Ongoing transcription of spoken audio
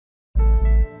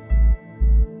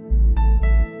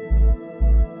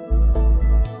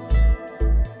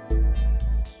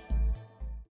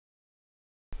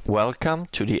Welcome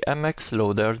to the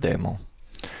MxLoader Demo.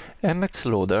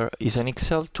 MxLoader is an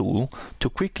Excel tool to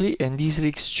quickly and easily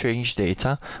exchange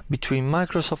data between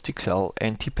Microsoft Excel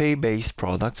and TPAE-based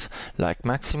products like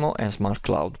Maximo and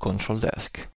SmartCloud Control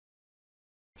Desk.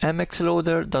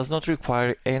 MxLoader does not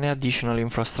require any additional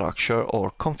infrastructure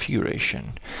or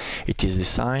configuration. It is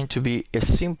designed to be a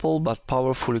simple but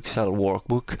powerful Excel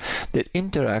workbook that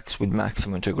interacts with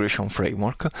Maximo Integration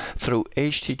Framework through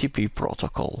HTTP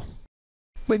protocol.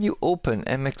 When you open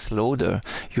MxLoader,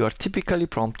 you are typically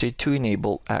prompted to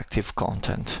enable active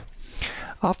content.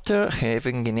 After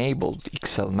having enabled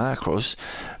Excel macros,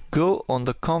 go on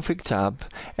the Config tab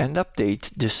and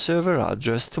update the server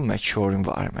address to match your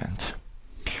environment.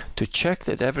 To check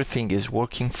that everything is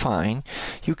working fine,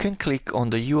 you can click on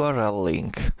the URL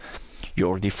link.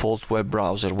 Your default web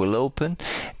browser will open,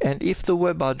 and if the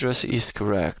web address is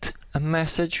correct, a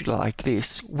message like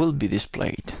this will be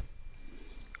displayed.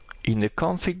 In the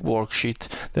config worksheet,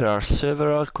 there are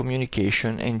several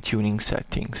communication and tuning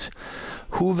settings.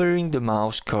 Hovering the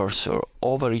mouse cursor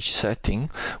over each setting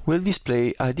will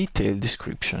display a detailed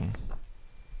description.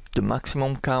 The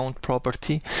maximum count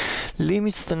property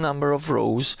limits the number of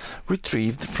rows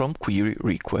retrieved from query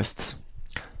requests.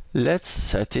 Let's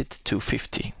set it to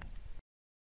 50.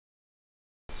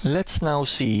 Let's now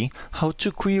see how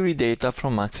to query data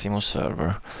from Maximo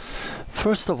server.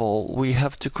 First of all, we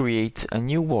have to create a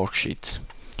new worksheet.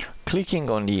 Clicking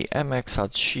on the MX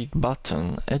Add Sheet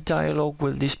button, a dialog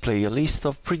will display a list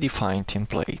of predefined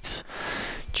templates.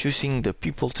 Choosing the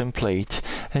People template,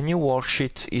 a new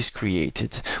worksheet is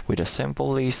created with a sample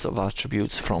list of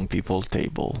attributes from People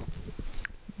table.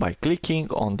 By clicking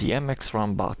on the MX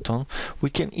Run button,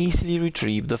 we can easily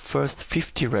retrieve the first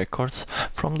 50 records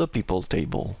from the People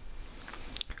table.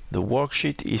 The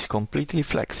worksheet is completely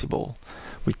flexible.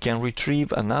 We can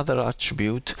retrieve another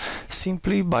attribute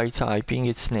simply by typing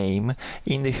its name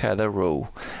in the header row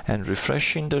and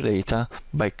refreshing the data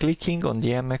by clicking on the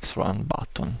MX Run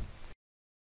button.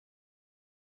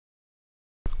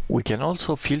 We can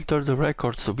also filter the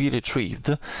records to be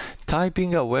retrieved,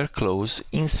 typing a where clause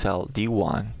in cell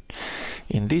D1.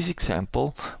 In this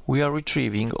example, we are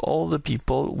retrieving all the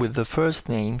people with the first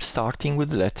name starting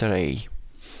with letter A.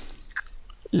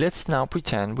 Let's now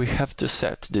pretend we have to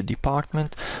set the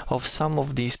department of some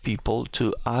of these people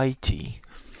to IT.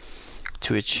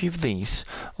 To achieve this,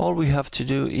 all we have to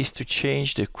do is to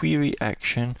change the query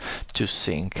action to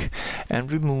sync and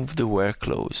remove the where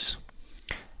clause.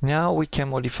 Now we can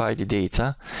modify the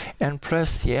data and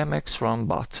press the MX Run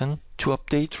button to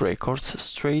update records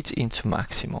straight into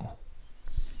Maximo.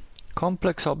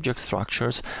 Complex object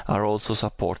structures are also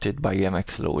supported by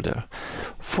MxLoader.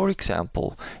 For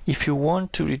example, if you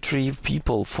want to retrieve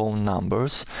people phone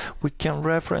numbers, we can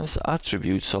reference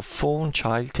attributes of phone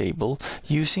child table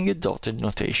using a dotted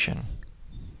notation.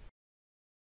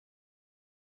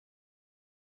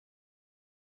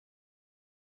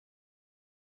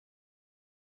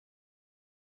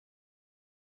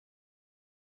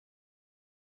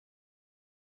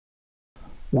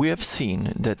 We have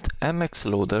seen that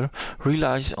MxLoader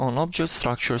relies on Object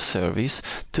Structure Service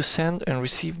to send and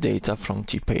receive data from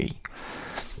TPAE.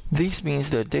 This means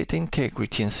that data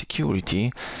integrity and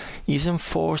security is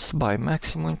enforced by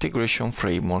Maximo Integration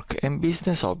Framework and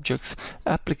Business Objects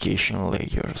application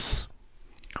layers.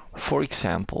 For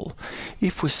example,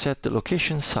 if we set the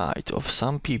location site of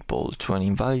some people to an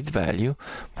invalid value,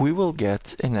 we will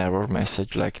get an error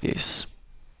message like this.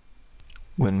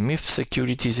 When MIF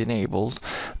security is enabled,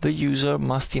 the user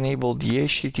must enable the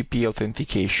HTTP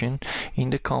authentication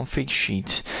in the config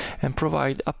sheet and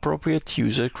provide appropriate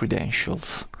user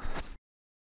credentials.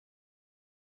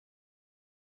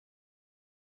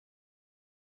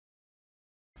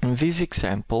 In this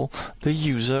example, the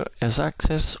user has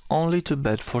access only to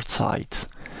Bedford site.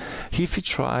 If he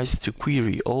tries to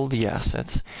query all the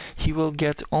assets, he will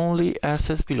get only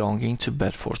assets belonging to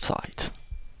Bedford site.